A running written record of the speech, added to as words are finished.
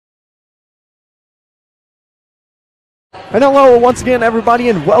And hello once again, everybody,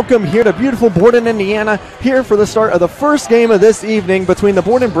 and welcome here to beautiful Borden, Indiana, here for the start of the first game of this evening between the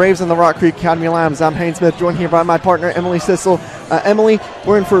Borden Braves and the Rock Creek Academy Lambs. I'm Hayden Smith, joined here by my partner, Emily Sissel. Emily,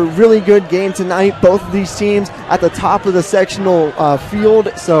 we're in for a really good game tonight. Both of these teams at the top of the sectional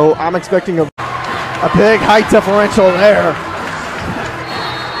field, so I'm expecting a big height differential there.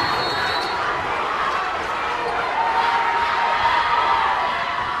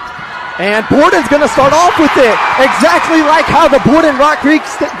 And Borden's going to start off with it, exactly like how the Borden Rock Creek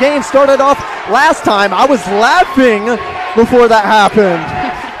game started off last time. I was laughing before that happened.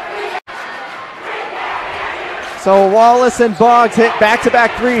 So Wallace and Boggs hit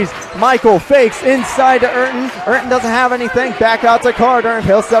back-to-back threes. Michael fakes inside to Urton. Urton doesn't have anything. Back out to Carter.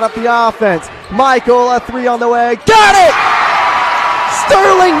 He'll set up the offense. Michael, a three on the way. Got it!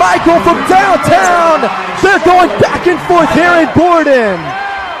 Sterling Michael from downtown. They're going back and forth here in Borden.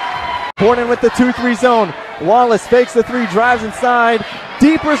 Borden with the 2-3 zone. Wallace fakes the three, drives inside.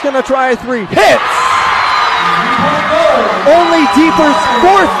 Deeper's going to try a three. Hits! Only Deeper's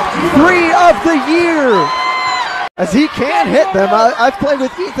fourth three of the year. As he can hit them. I've played with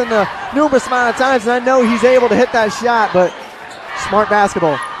Ethan a numerous amount of times, and I know he's able to hit that shot, but smart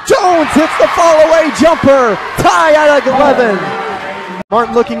basketball. Jones hits the fall-away jumper. Tie at 11.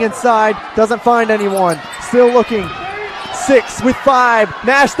 Martin looking inside. Doesn't find anyone. Still looking. 6 with 5.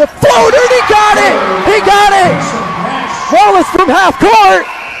 Nash the floater, and he got it! He got it! Wallace from half court,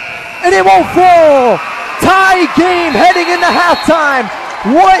 and it won't fall. Tie game heading into halftime.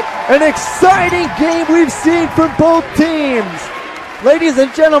 What an exciting game we've seen from both teams. Ladies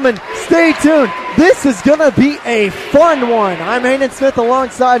and gentlemen, stay tuned. This is going to be a fun one. I'm Hayden Smith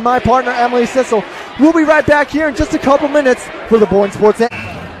alongside my partner, Emily Sissel. We'll be right back here in just a couple minutes for the Borden SportsNet.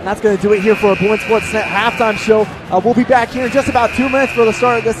 And that's going to do it here for a Borden SportsNet halftime show. We'll be back here in just about 2 minutes for the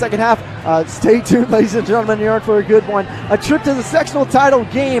start of the second half. Stay tuned, ladies and gentlemen. You're in for a good one. A trip to the sectional title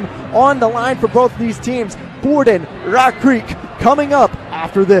game on the line for both of these teams. Borden, Rock Creek, coming up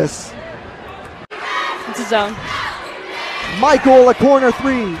after this. It's a zone. Michael, a corner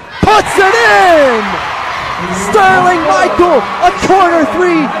three. Puts it in! Sterling Michael, a corner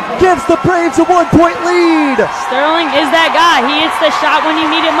three, gives the Braves a 1-point lead. Sterling is that guy. He hits the shot when you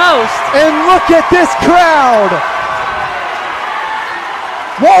need it most. And look at this crowd.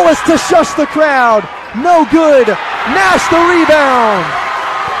 Wallace to shush the crowd. No good. Nash the rebound.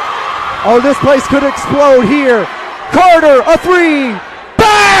 Oh, this place could explode here. Carter, a three.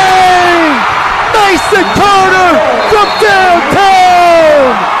 Bang! Mason Carter from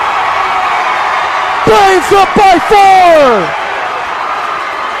downtown. Braves up by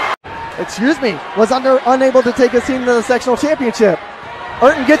 4. Excuse me, was unable to take his team to the sectional championship.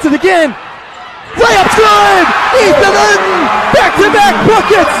 Urton gets it again. Layup's good! Ethan Urton! Back-to-back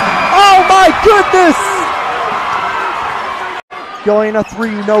buckets! Oh my goodness! Going a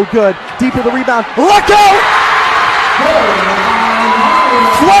three, no good. Deep in the rebound. Look out!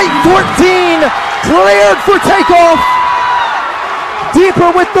 Flight 14 cleared for takeoff.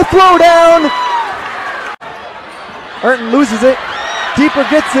 Deeper with the throwdown. Urton loses it. Deeper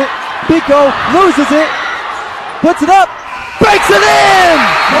gets it. Pico loses it. Puts it up. Breaks it in!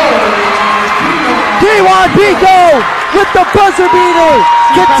 Kiwan Pico with the buzzer beater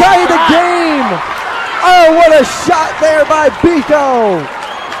to tie the game. Oh, what a shot there by Pico.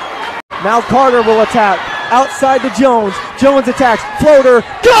 Now Carter will attack. Outside to Jones. Jones attacks. Floater.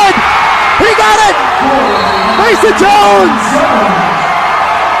 Good! He got it! Mason Jones!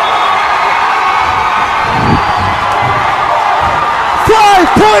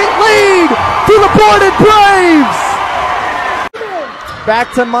 5-point lead for the Borden Braves!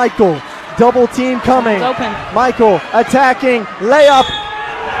 Back to Michael. Double team coming. Open. Michael attacking. Layup.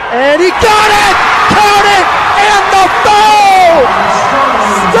 And he got it! Count it! And the foul!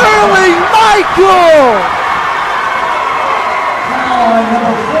 Sterling Michael!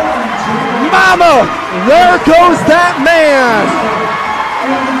 Mama! There goes that man!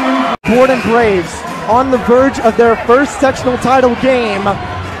 Borden Braves on the verge of their first sectional title game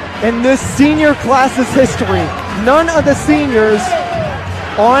in this senior class's history. None of the seniors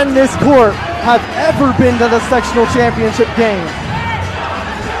on this court have ever been to the sectional championship game.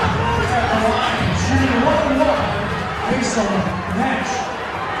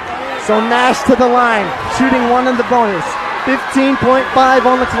 So Nash to the line, shooting one in the bonus. 15.5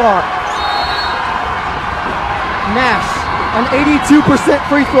 on the clock. Nash, an 82%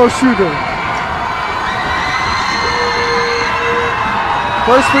 free throw shooter.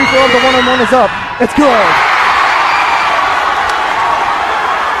 First free throw of the one-on-one is up. It's good.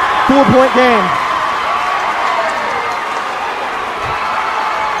 4-point game.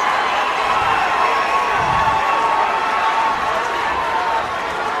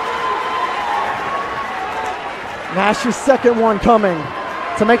 Nash's second one coming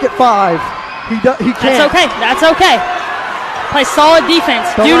to make it 5. He can't. That's okay. That's okay. Play solid defense.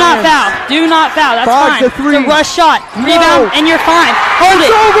 Do not foul. Do not foul. That's 5 fine. to 3. It's a rush shot. Rebound, and you're fine. Hold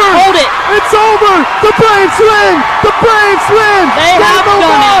it. Over. Hold it. It's over. The Braves win. The Braves win.